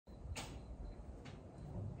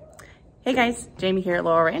Hey guys, Jamie here at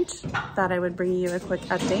Laurel Ranch. Thought I would bring you a quick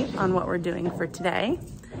update on what we're doing for today.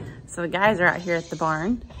 So the guys are out here at the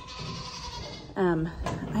barn. I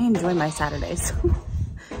enjoy my Saturdays.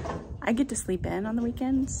 I get to sleep in on the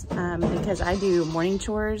weekends because I do morning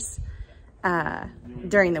chores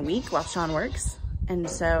during the week while Sean works. And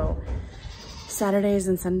so Saturdays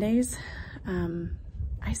and Sundays,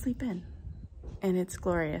 I sleep in and it's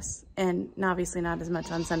glorious. And obviously not as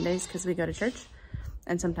much on Sundays because we go to church.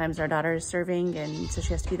 And sometimes our daughter is serving and so she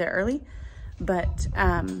has to be there early. But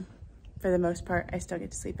for the most part, I still get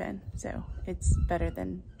to sleep in. So it's better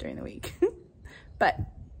than during the week.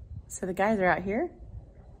 So the guys are out here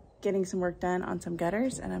getting some work done on some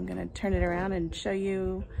gutters, and I'm gonna turn it around and show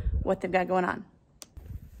you what they've got going on.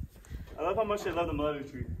 I love how much they love the mulberry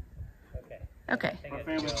tree. Okay. Our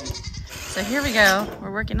family tree. So here we go.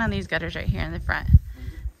 We're working on these gutters right here in the front.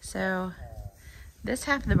 So this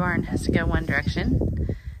half of the barn has to go one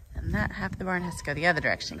direction, and that half of the barn has to go the other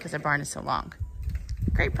direction because the barn is so long.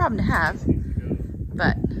 Great problem to have,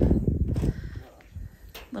 but a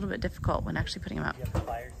little bit difficult when actually putting them up.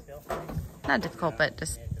 Not difficult, but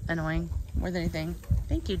just annoying more than anything.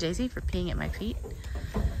 Thank you, Daisy, for peeing at my feet.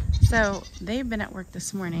 So they've been at work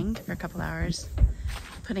this morning for a couple hours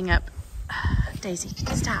putting up. Daisy,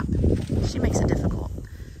 stop. She makes it difficult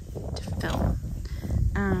to film.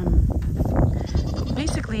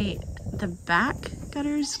 Basically, the back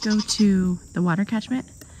gutters go to the water catchment,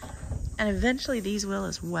 and eventually these will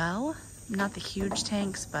as well. Not the huge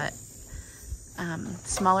tanks, but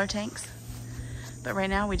smaller tanks. But right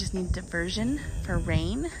now we just need diversion for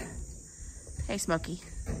rain. Hey, Smokey.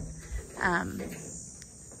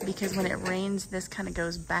 Because when it rains, this kind of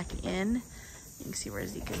goes back in. You can see where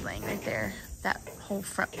Zeke is laying right there. That whole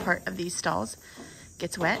front part of these stalls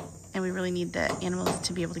gets wet, and we really need the animals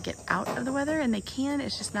to be able to get out of the weather, and they can.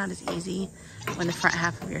 It's just not as easy when the front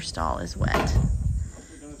half of your stall is wet.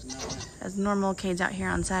 As normal, Cade's out here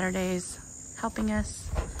on Saturdays helping us,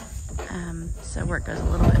 so work goes a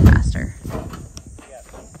little bit faster.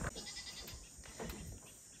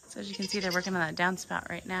 So as you can see, they're working on that downspout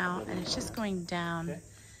right now, and it's just going down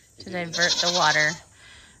to divert the water.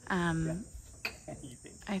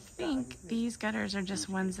 I think these gutters are just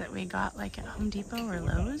ones that we got like at Home Depot or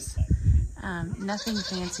Lowe's. Nothing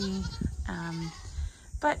fancy,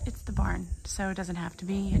 but it's the barn, so it doesn't have to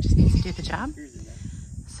be. It just needs to do the job.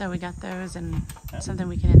 So we got those, and something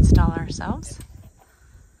we can install ourselves,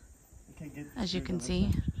 as you can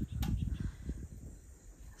see.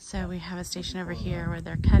 So we have a station over here where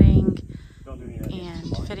they're cutting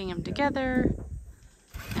and fitting them together,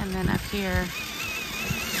 and then up here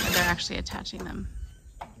they're actually attaching them.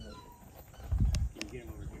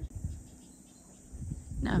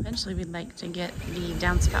 Now eventually we'd like to get the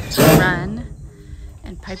downspout to run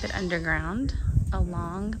and pipe it underground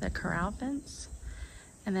along the corral fence,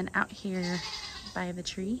 and then out here by the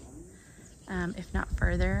tree, if not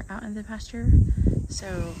further out in the pasture,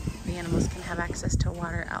 so the animals can have access to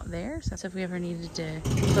water out there. So if we ever needed to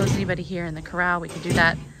close anybody here in the corral, we could do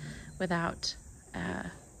that without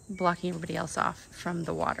blocking everybody else off from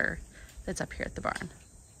the water that's up here at the barn.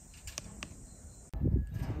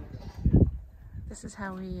 This is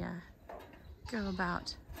how we go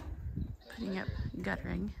about putting up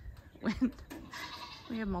guttering when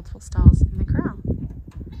we have multiple stalls in the corral.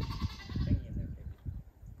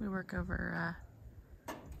 We work over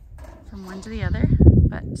from one to the other,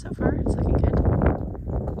 but so far it's looking good.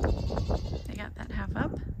 They got that half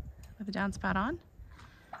up with the downspout on,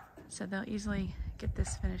 so they'll easily get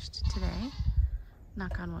this finished today,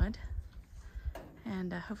 knock on wood,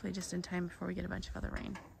 and hopefully just in time before we get a bunch of other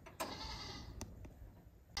rain.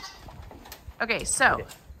 Okay, so,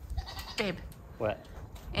 babe. What?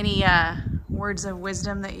 Any words of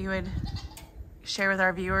wisdom that you would share with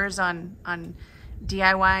our viewers on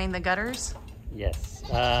DIYing the gutters? Yes.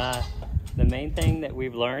 The main thing that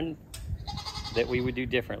we've learned that we would do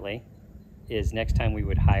differently is next time we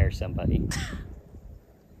would hire somebody.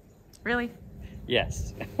 Really?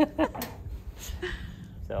 Yes.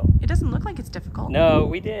 So it doesn't look like it's difficult. No,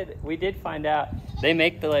 we did find out they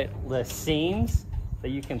make the seams that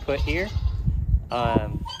you can put here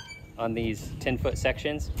on these 10-foot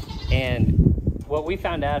sections, and what we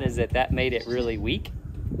found out is that made it really weak,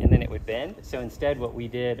 and then it would bend. So instead what we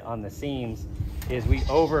did on the seams is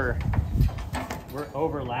we're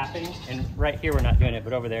overlapping, and right here we're not doing it,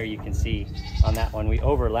 but over there you can see on that one we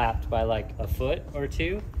overlapped by like a foot or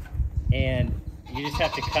two, and you just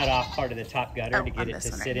have to cut off part of the top gutter to get it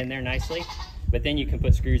to sit in there nicely. But then you can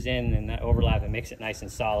put screws in and that overlap and makes it nice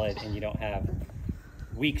and solid, and you don't have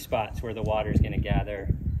weak spots where the water is going to gather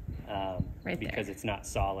because it's not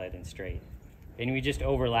solid and straight. and we just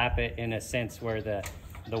overlap it in a sense where the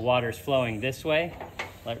water's flowing this way.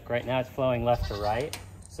 Like right now it's flowing left to right.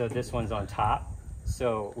 So this one's on top.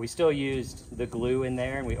 So we still used the glue in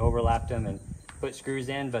there and we overlapped them and put screws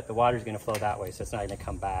in, but the water's gonna flow that way. So it's not gonna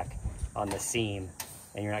come back on the seam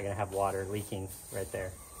and you're not gonna have water leaking right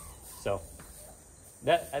there. So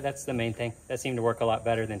that's the main thing. That seemed to work a lot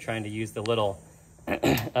better than trying to use the little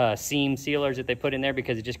seam sealers that they put in there,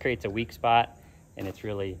 because it just creates a weak spot and it's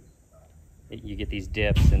really, you get these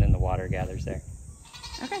dips and then the water gathers there.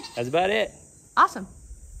 Okay. That's about it. Awesome.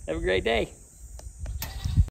 Have a great day.